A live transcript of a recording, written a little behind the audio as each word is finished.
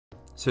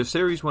So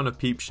Series 1 of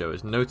Peep Show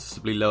is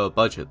noticeably lower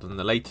budget than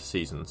the later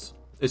seasons.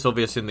 It's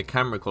obvious in the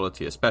camera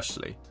quality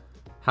especially.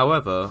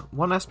 However,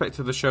 one aspect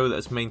of the show that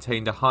has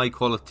maintained a high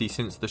quality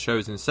since the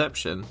show's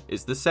inception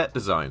is the set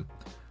design.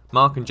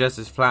 Mark and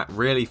Jez's flat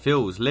really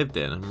feels lived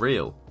in and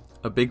real.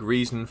 A big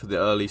reason for the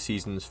early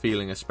seasons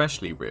feeling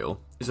especially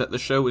real is that the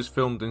show was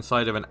filmed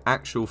inside of an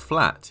actual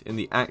flat in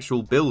the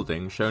actual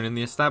building shown in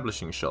the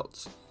establishing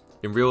shots.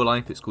 In real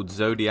life it's called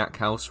Zodiac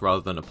House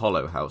rather than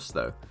Apollo House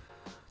though.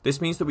 This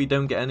means that we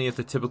don't get any of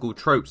the typical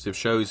tropes of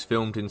shows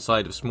filmed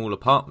inside of small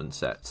apartment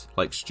sets,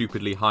 like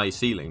stupidly high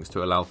ceilings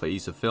to allow for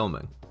ease of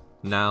filming.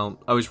 Now,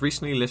 I was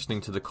recently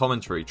listening to the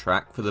commentary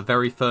track for the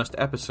very first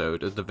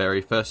episode of the very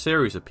first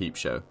series of Peep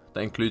Show,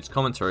 that includes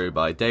commentary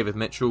by David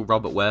Mitchell,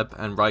 Robert Webb,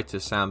 and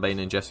writers Sam Bain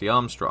and Jesse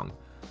Armstrong,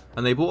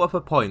 and they brought up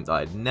a point that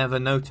I'd never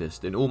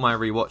noticed in all my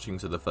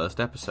rewatchings of the first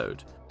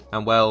episode,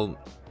 and well,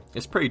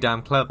 it's pretty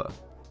damn clever.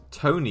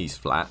 Toni's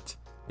flat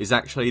is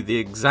actually the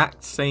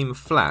exact same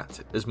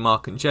flat as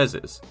Mark and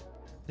Jez's.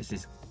 This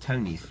is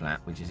Toni's flat,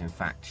 which is in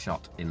fact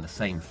shot in the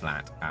same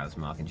flat as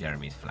Mark and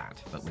Jeremy's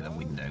flat, but with a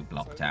window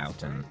blocked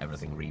out and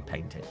everything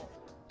repainted.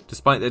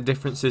 Despite their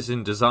differences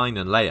in design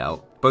and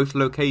layout, both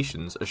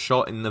locations are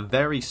shot in the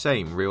very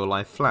same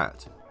real-life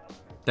flat.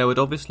 There would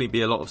obviously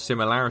be a lot of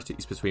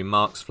similarities between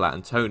Mark's flat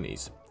and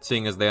Toni's,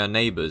 seeing as they are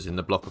neighbours in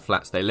the block of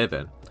flats they live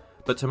in,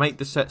 but to make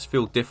the sets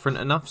feel different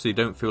enough so you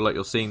don't feel like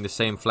you're seeing the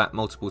same flat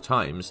multiple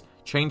times,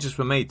 changes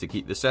were made to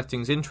keep the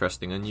settings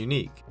interesting and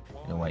unique.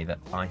 In a way that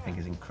I think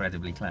is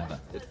incredibly clever.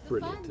 It's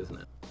brilliant, isn't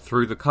it?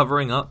 Through the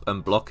covering up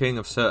and blocking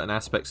of certain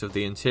aspects of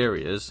the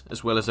interiors,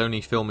 as well as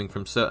only filming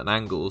from certain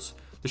angles,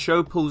 the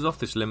show pulls off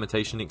this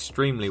limitation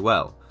extremely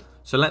well.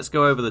 So let's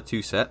go over the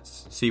two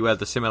sets, see where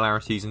the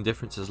similarities and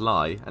differences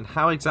lie, and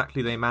how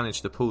exactly they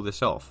managed to pull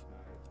this off.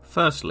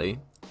 Firstly,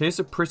 here's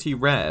a pretty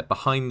rare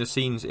behind the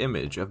scenes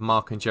image of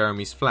Mark and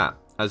Jeremy's flat,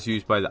 as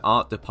used by the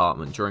art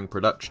department during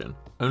production.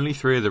 Only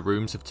 3 of the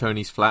rooms of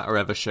Toni's flat are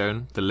ever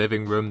shown, the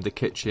living room, the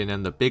kitchen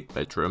and the big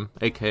bedroom,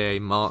 aka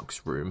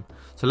Mark's room.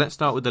 So let's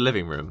start with the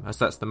living room, as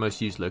that's the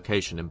most used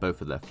location in both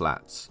of their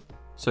flats.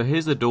 So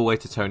here's the doorway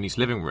to Toni's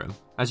living room.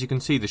 As you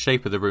can see, the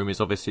shape of the room is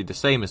obviously the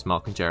same as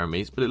Mark and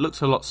Jeremy's, but it looks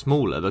a lot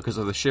smaller because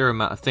of the sheer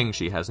amount of things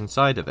she has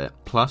inside of it.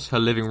 Plus, her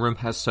living room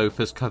has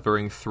sofas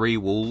covering 3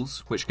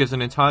 walls, which gives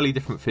an entirely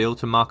different feel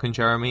to Mark and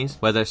Jeremy's,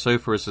 where their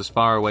sofa is as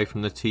far away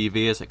from the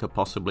TV as it could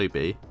possibly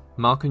be.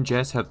 Mark and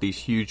Jez have these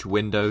huge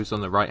windows on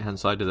the right hand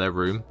side of their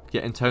room,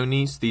 yet in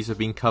Toni's these have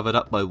been covered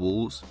up by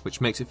walls, which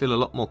makes it feel a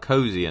lot more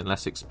cozy and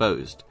less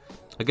exposed.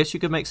 I guess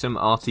you could make some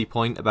arty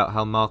point about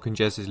how Mark and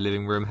Jez's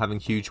living room having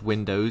huge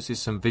windows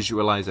is some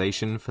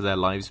visualization for their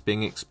lives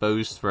being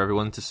exposed for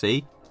everyone to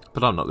see,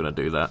 but I'm not going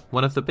to do that.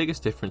 One of the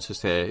biggest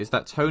differences here is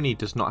that Toni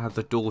does not have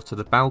the door to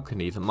the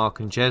balcony that Mark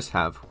and Jez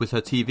have, with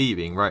her TV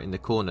being right in the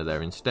corner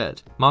there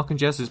instead. Mark and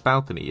Jez's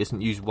balcony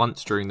isn't used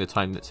once during the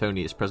time that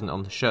Toni is present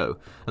on the show,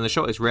 and the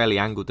shot is rarely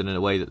angled in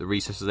a way that the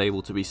recess is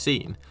able to be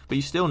seen, but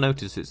you still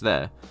notice it's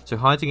there, so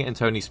hiding it in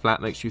Toni's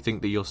flat makes you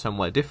think that you're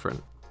somewhere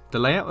different. The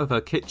layout of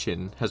her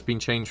kitchen has been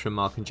changed from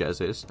Mark and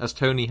Jez's, as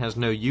Toni has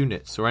no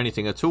units or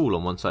anything at all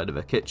on one side of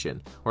her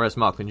kitchen, whereas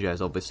Mark and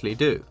Jez obviously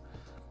do.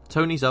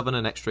 Toni's oven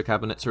and extra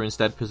cabinets are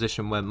instead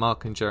positioned where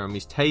Mark and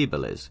Jeremy's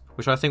table is,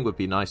 which I think would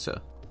be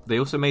nicer. They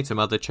also made some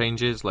other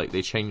changes, like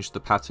they changed the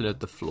pattern of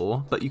the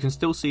floor, but you can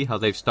still see how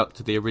they've stuck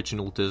to the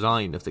original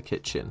design of the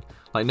kitchen.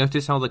 Like,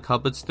 notice how the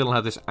cupboards still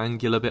have this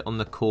angular bit on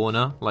the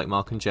corner, like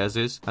Mark and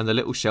Jez's, and the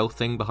little shelf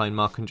thing behind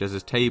Mark and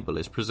Jez's table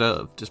is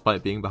preserved,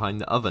 despite being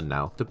behind the oven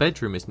now. The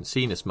bedroom isn't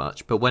seen as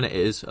much, but when it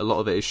is, a lot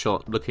of it is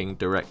shot looking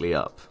directly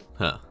up.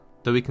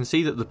 Though we can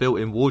see that the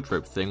built-in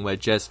wardrobe thing where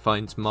Jez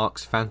finds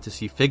Mark's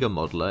fantasy figure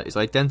modeler is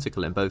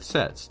identical in both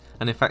sets,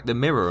 and in fact the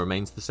mirror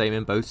remains the same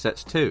in both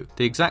sets too.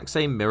 The exact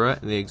same mirror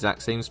in the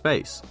exact same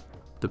space.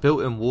 The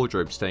built-in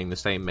wardrobe staying the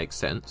same makes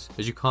sense,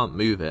 as you can't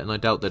move it and I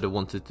doubt they'd have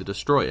wanted to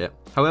destroy it.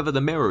 However, the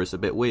mirror is a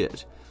bit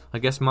weird. I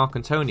guess Mark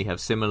and Toni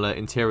have similar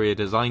interior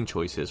design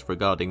choices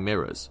regarding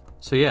mirrors.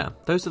 So yeah,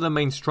 those are the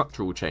main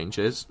structural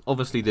changes.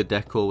 Obviously the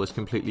decor was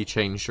completely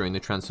changed during the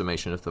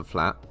transformation of the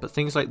flat, but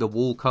things like the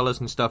wall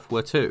colours and stuff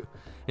were too.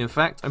 In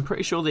fact, I'm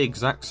pretty sure the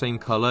exact same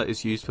colour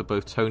is used for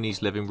both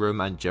Toni's living room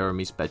and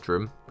Jeremy's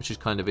bedroom, which is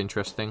kind of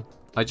interesting.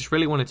 I just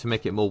really wanted to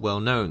make it more well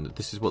known that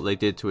this is what they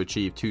did to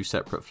achieve 2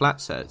 separate flat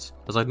sets,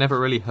 as I'd never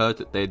really heard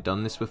that they had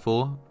done this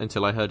before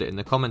until I heard it in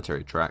the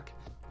commentary track.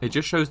 It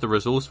just shows the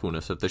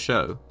resourcefulness of the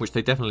show, which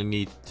they definitely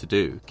needed to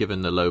do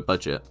given the low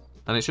budget.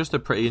 And it's just a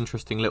pretty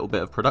interesting little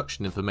bit of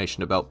production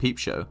information about Peep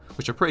Show,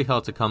 which are pretty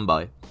hard to come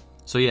by.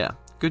 So yeah,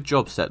 good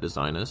job set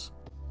designers.